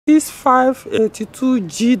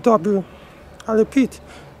6582GW. I repeat,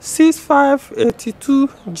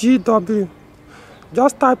 6582GW.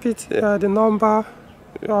 Just type it, the number.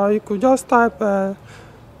 You could just type, don't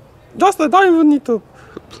even need to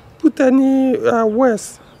put any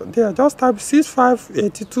words there. Just type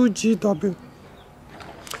 6582GW.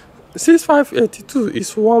 6582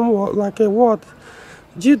 is one word, like a word.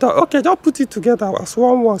 Okay, just put it together as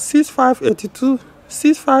one word.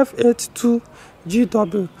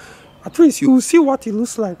 6582GW. At least you will see what it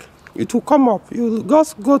looks like. It will come up. You will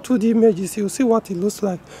just go to the images. You will see what it looks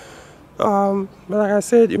like. But like I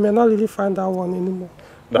said, you may not really find that one anymore.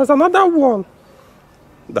 There's another one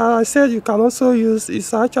that I said you can also use.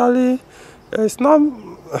 It's actually, it's not,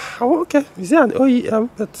 okay, it's an OEM,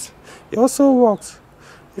 but it also works.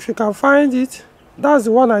 If you can find it, that's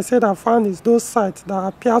the one I said I found, is those sites that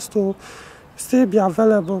appears to still be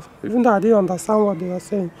available, even though I didn't understand what they were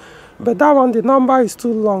saying. But that one, the number is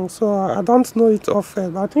too long, so I don't know it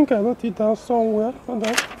offhand. But I think I wrote it down somewhere. Hold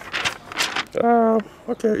on.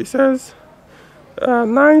 Okay, it says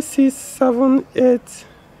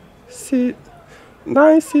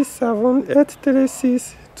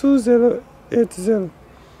 967-836-2080.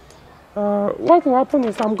 What will happen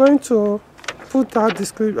is I'm going to put that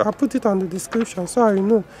description. I'll put it on the description so I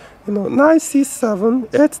know.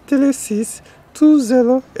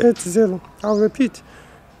 967-836-2080. I'll repeat.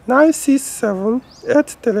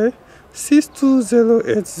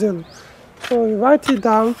 967-836-2080. So you write it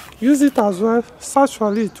down, use it as well, search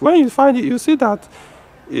for it. When you find it, you see that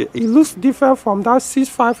it looks different from that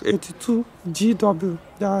 6582GW.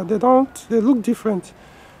 They look different.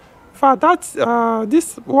 In fact, that's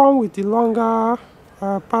this one with the longer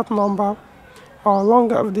part number, or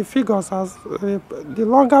longer the figures as the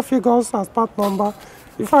longer figures as part number.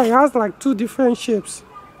 In fact, it has like two different shapes.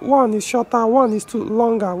 One is shorter, one is too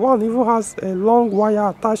longer. One even has a long wire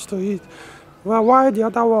attached to it, while the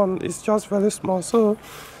other one is just very small. So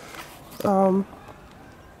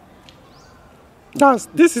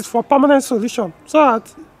this is for permanent solution, so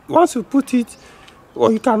that once you put it,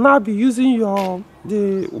 or you can now be using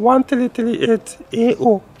the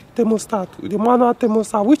 1338AO thermostat, the manual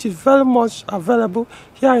thermostat, which is very much available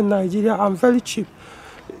here in Nigeria and very cheap.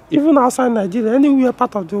 Even outside Nigeria, anywhere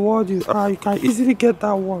part of the world you can easily get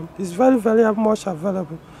that one. It's very, very much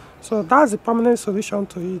available. So that's the permanent solution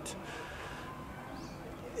to it.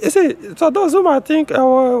 You see, so those who might think,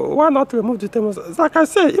 why not remove the thermostat? Like I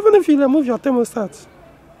said, even if you remove your thermostat,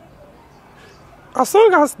 as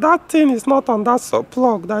long as that thing is not on that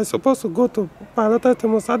plug that is supposed to go to piloted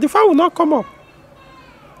thermostat, the fan will not come up.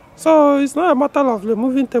 So it's not a matter of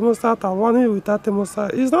removing thermostat and running with that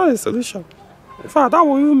thermostat. It's not a solution. In fact, that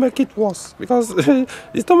will even make it worse, because the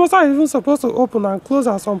thermostat is even supposed to open and close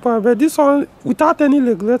at some point, but this one without any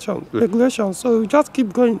regulation, so you just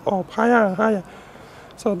keep going up higher and higher.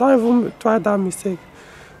 So don't even try that mistake.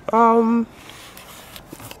 You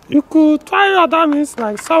could try other means,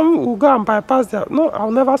 like some will go and bypass their. No, I'll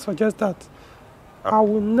never suggest that.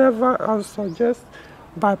 I'll suggest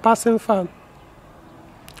bypassing fan,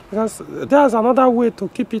 because there's another way to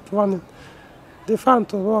keep it running. The fan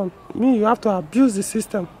to run. You have to abuse the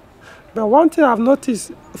system. But one thing I've noticed,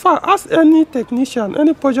 if I ask any technician,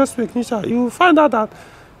 any project technician, you will find out that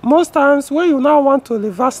most times when you now want to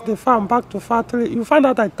reverse the fan back to factory, you find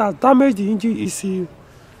out that it has damaged the engine ECU.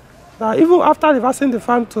 Now, even after reversing the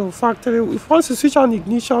fan to factory, if once you switch on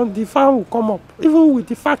ignition, the fan will come up, even with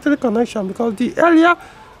the factory connection, because the earlier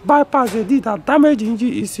bypass they did that damaged the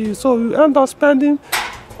engine ECU. So you end up spending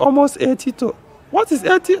almost 80 to, what is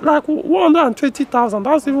 80? Like 120,000.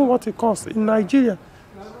 That's even what it costs in Nigeria.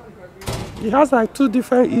 It has like two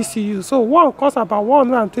different ECUs. So one costs about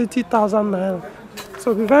 120,000 naira.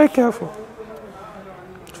 So be very careful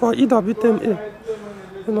for EW10A.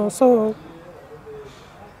 So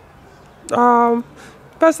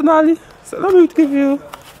personally, so let me give you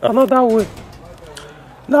another way.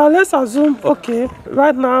 Now let's assume, okay,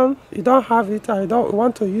 right now you don't have it, I don't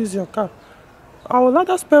want to use your car. I would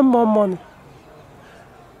rather spend more money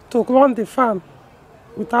to run the fan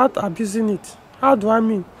without abusing it. How do I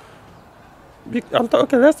mean?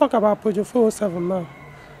 Okay, let's talk about Peugeot 407 now.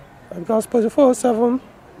 Because Peugeot 407,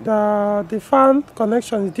 the fan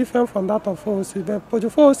connection is different from that of 406. But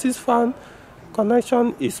Peugeot 406 fan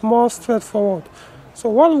connection is more straightforward. So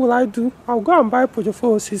what will I do? I'll go and buy Peugeot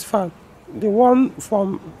 406 fan, the one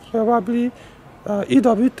from probably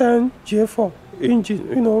EW10A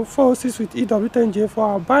engine. 406 with EW10A.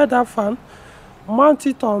 I'll buy that fan, mount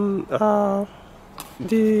it on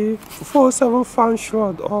the 407 fan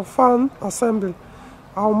shroud or fan assembly.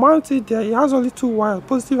 I'll mount it there. It has only two wires,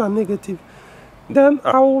 positive and negative. Then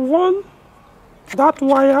I will run that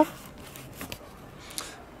wire.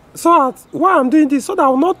 So why I'm doing this, so that I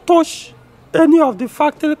will not touch any of the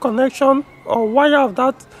factory connection or wire of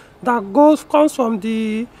that comes from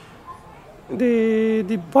the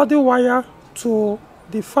body wire to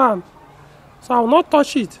the fan. So I will not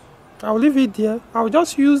touch it. I will leave it there. I will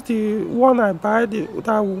just use the one I buy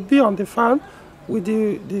that will be on the fan with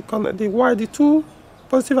the wire, the two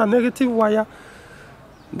positive and negative wire.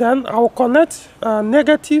 Then I will connect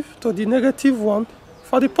negative to the negative one.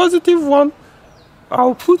 For the positive one, I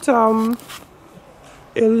will put a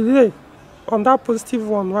relay on that positive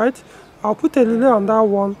one, right? I'll put a relay on that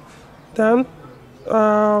one. Then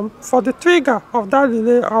for the trigger of that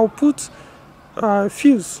relay, I'll put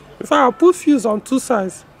fuse. In fact, I'll put fuse on two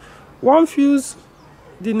sides. One fuse,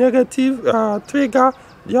 the negative trigger,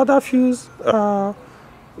 the other fuse, the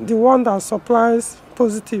one that supplies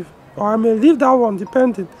positive. Or I may leave that one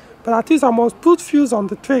depending, but at least I must put fuse on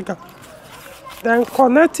the trigger. Then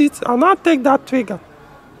connect it, and now take that trigger,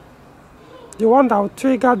 the one that will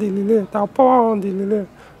trigger the relay, that will power on the relay.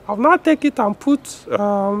 I'll now take it and put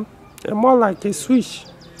a more like a switch,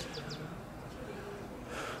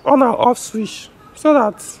 on and off switch, so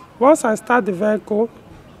that once I start the vehicle,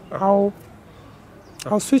 I'll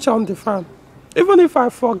switch on the fan. Even if I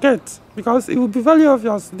forget, because it will be very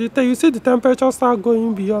obvious, you see the temperature start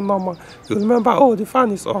going beyond normal, you remember, oh, the fan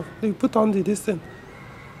is off, you put on this thing.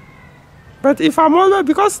 But if I'm always,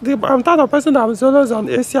 because I'm type of person that is always on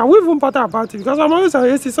AC, I won't even bother about it, because I'm always on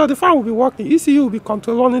AC, so the fan will be working. ECU will be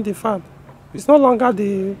controlling the fan. It's no longer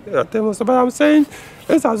the thermostat. But I'm saying,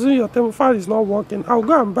 let's assume your thermostat fan is not working. I'll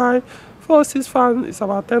go and buy 4-6 fan. It's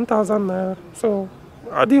about 10,000 naira. So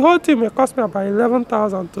the whole thing may cost me about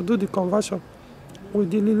 11,000 to do the conversion with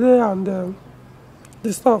the relay and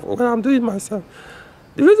the stuff when I'm doing it myself.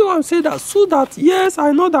 The reason why I'm saying that, so that, yes,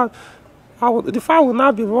 I know that the fan will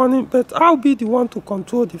not be running, but I'll be the one to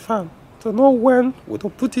control the fan, to know when to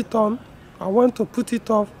put it on and when to put it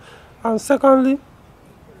off. And secondly,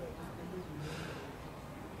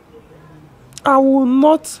 I will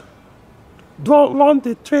not run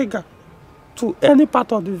the trigger to any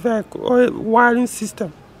part of the vehicle or wiring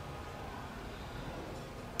system.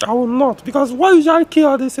 I will not, because what usually kill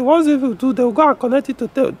all this, once people do, they will go and connect it to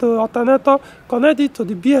the alternator, connect it to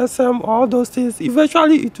the BSM, or all those things.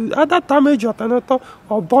 Eventually, it will either damage your alternator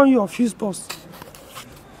or burn your fuse box.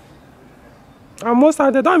 And most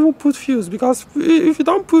times, they don't even put fuse, because if you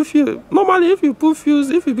don't put fuse, normally if you put fuse,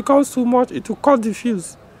 if it becomes too much, it will cut the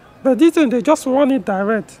fuse. But this thing, they just run it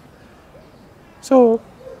direct. So,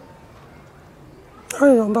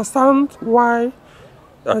 I understand why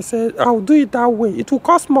I said I'll do it that way. It will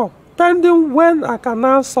cost more, depending when I can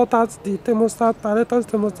now sort out the thermostat, parental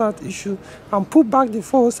thermostat issue, and put back the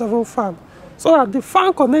 407 fan, so that the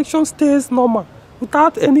fan connection stays normal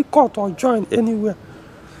without any cut or join anywhere.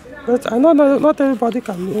 But I know not everybody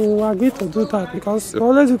can agree to do that, because you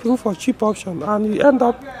always looking for cheap option, and you end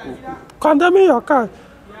up condemning your car.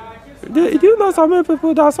 Do you know so many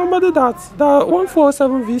people? There's somebody that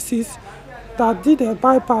 147 V6 that did a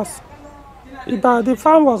bypass. The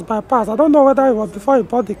fan was bypassed. I don't know whether it was before he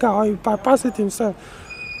bought the car or he bypassed it himself.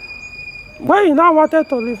 When he now wanted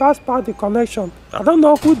to reverse back the connection, I don't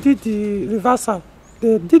know who did the reversal.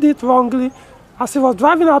 They did it wrongly. As he was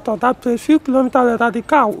driving out of that place, a few kilometers later, the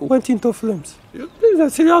car went into flames. This is a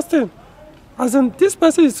serious thing. As in, this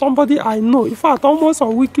person is somebody I know. In fact, almost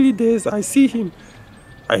on weekly days, I see him.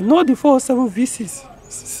 I know the 407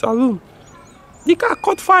 V6 saloon. The car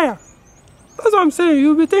caught fire. That's what I'm saying.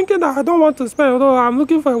 You'll be thinking that I don't want to spend, although I'm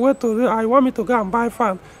looking for a way to, I want me to go and buy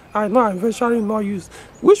fan. I know I eventually not use.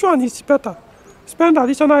 Which one is better? Spend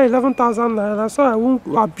additional 11,000 naira so I won't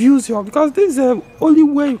abuse your, because this is the only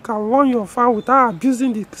way you can run your fan without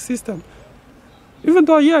abusing the system. Even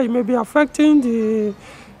though, yeah, it may be affecting the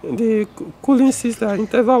cooling system.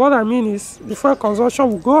 What I mean is the fuel consumption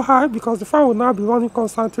will go high because the fan will not be running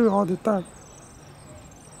constantly all the time.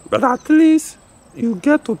 But at least you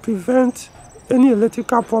get to prevent any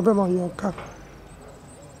electrical problem on your car.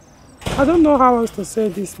 I don't know how else to say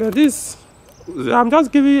this, but this, I'm just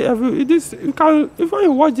giving you this. You can, if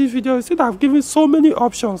you watch this video, you see that I've given so many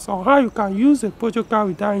options on how you can use a Peugeot car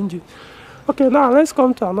with that engine. Okay, now let's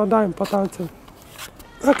come to another important thing.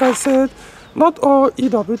 Like I said, not all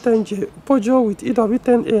EW10J Peugeot with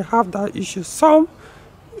EW10A have that issue. Some,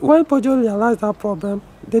 when Peugeot realized that problem,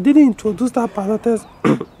 they didn't introduce that parental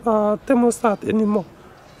thermostat anymore.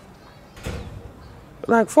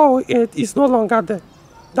 Like 408 is no longer there.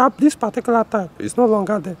 This particular type is no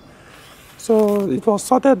longer there. So it was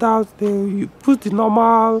sorted out. They put the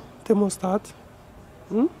normal thermostat.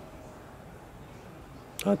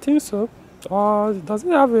 I think so. Or does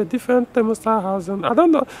it have a different thermostat housing? I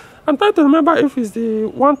don't know. I'm trying to remember if it's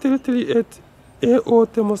the 1338AO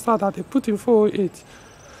thermostat that they put in 408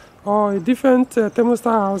 or a different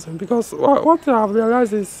thermostat housing, because what I've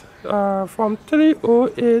realized is from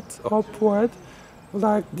 308 upward,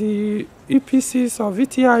 like the EPCs or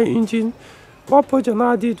VTI engine, what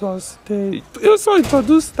Peugeot did was they also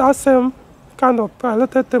introduced that same kind of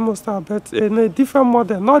piloted thermostat, but in a different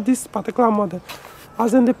model, not this particular model.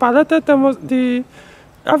 As in the piloted thermostat,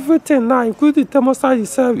 everything now, including the thermostat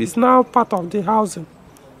itself, is now part of the housing.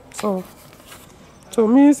 So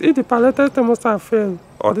means if the piloted thermostat fail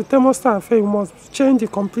or the thermostat fail, you must change the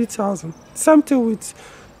complete housing. Same thing with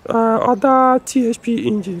other THP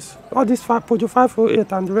engines, all these Peugeot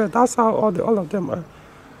 508 and the rest. That's how all of them are.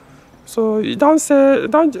 So you don't say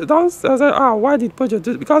why did Peugeot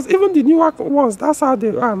do it? Because even the newer ones, that's how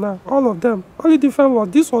they are now. All of them. Only different was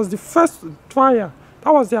this was the first trial.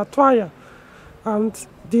 That was their trial, and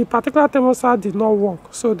the particular thermostat did not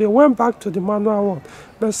work. So they went back to the manual one.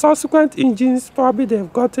 But subsequent engines, probably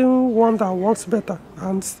they've gotten one that works better,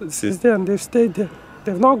 and since then they've stayed there.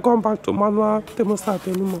 They've not gone back to manual thermostat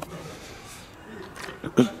anymore.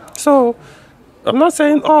 So I'm not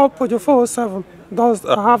saying all Peugeot 407 does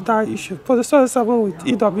have that issue. Peugeot 407 with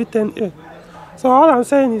EW10A. So all I'm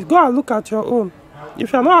saying is go and look at your own.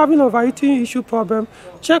 If you're not having overheating issue problem,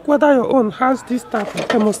 check whether your own has this type of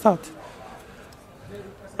thermostat.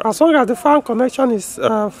 As long as the fan connection is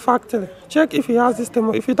factory, check if it has this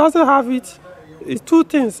thermostat. If it doesn't have it, it's two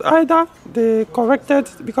things. Either they corrected,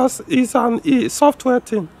 because it's an software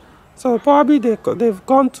thing. So probably they've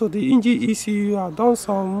gone to the engine ECU and done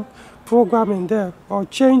some programming there, or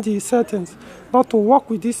change the settings not to work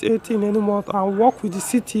with this 18 anymore and work with the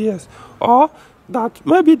CTS, or that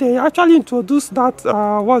maybe they actually introduced that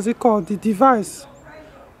what's it called, the device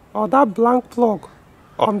or that blank plug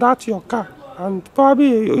on that your car, and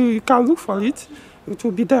probably you can look for it, it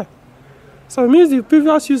will be there. So it means the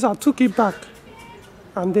previous user took it back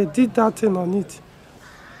and they did that thing on it,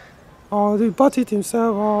 or they bought it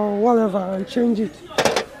himself or whatever and changed it.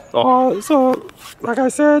 Or so, like I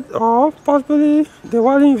said, or possibly they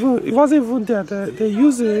weren't even, it wasn't even there. They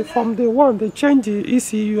use it from the one, they change the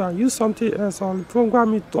ECU and use something else, or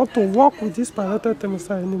program it not to work with this piloted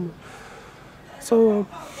thermostat anymore. So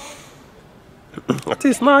at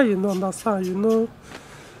least now you understand, you know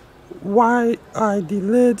why I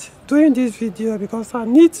delayed doing this video, because I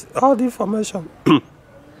need all the information.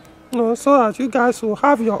 So that you guys will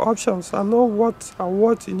have your options and know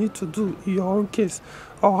what you need to do in your own case,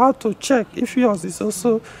 or how to check if yours is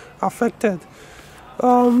also affected.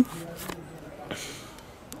 Now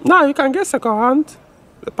you can get second-hand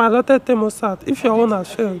piloted thermostat if your own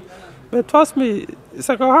has failed, but trust me,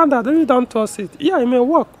 second-hand, I really don't trust it. Yeah, it may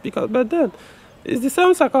work, but then it's the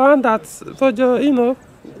same second-hand that Peugeot,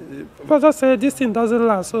 Peugeot say this thing doesn't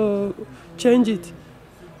last, so change it.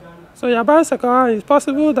 So you're buying second-hand, it's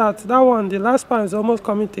possible that one, the lifespan is almost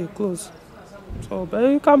coming to a close. So, but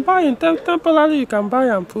you can buy in temporarily, you can buy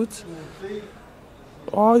and put,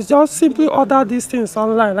 or just simply order these things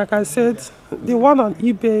online. Like I said, the one on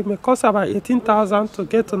eBay may cost about 18,000 to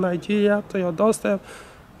get to Nigeria, to your doorstep.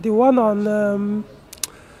 The one on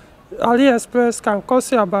AliExpress can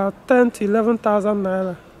cost you about 10 to 11,000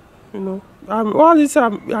 naira. All this, I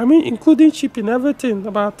mean, including shipping, everything,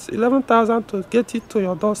 about 11,000 to get it to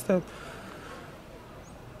your doorstep.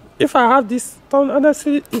 If I have this,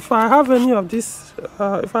 honestly, if I have any of this,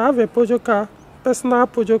 if I have a Peugeot car, personal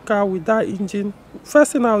Peugeot car with that engine,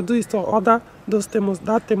 first thing I'll do is to order that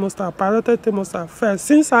thermostat, piloted thermostat first,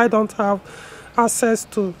 since I don't have access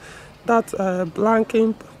to that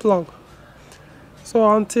blanking plug. So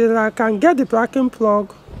until I can get the blanking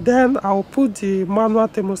plug, then I'll put the manual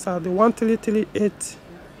thermostat, the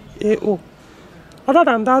 1338AO. Other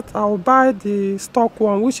than that, I'll buy the stock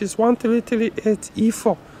one, which is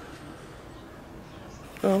 1338E4.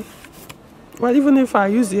 Well, even if I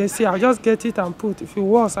use the AC, I'll just get it and put. If it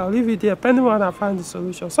works, I'll leave it there, depending on when I find the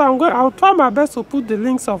solution. So I'll try my best to put the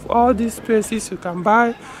links of all these places you can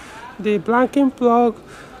buy the blanking plug,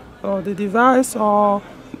 or the device, or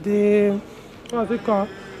the what's it called,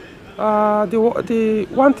 the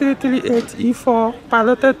 1338E4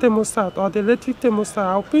 piloted thermostat, or the electric thermostat.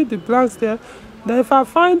 I'll put the blanks there. Then if I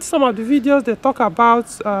find some of the videos they talk about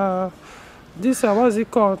this, what's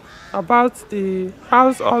it called, about the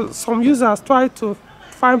house, or some users try to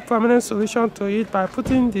find permanent solution to it by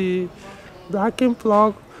putting the blanking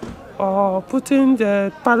plug, or putting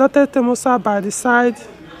the piloted thermostat by the side,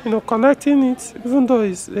 connecting it, even though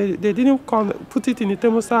they didn't put it in the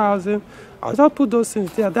thermostat housing. I'll just put those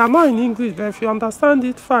things there. They are not in English, but if you understand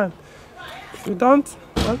it, fine. If you don't,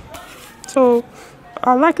 well, So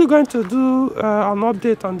I'm likely going to do an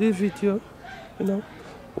update on this video,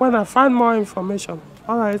 when I find more information.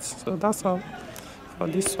 All right, so that's all for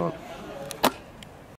this one.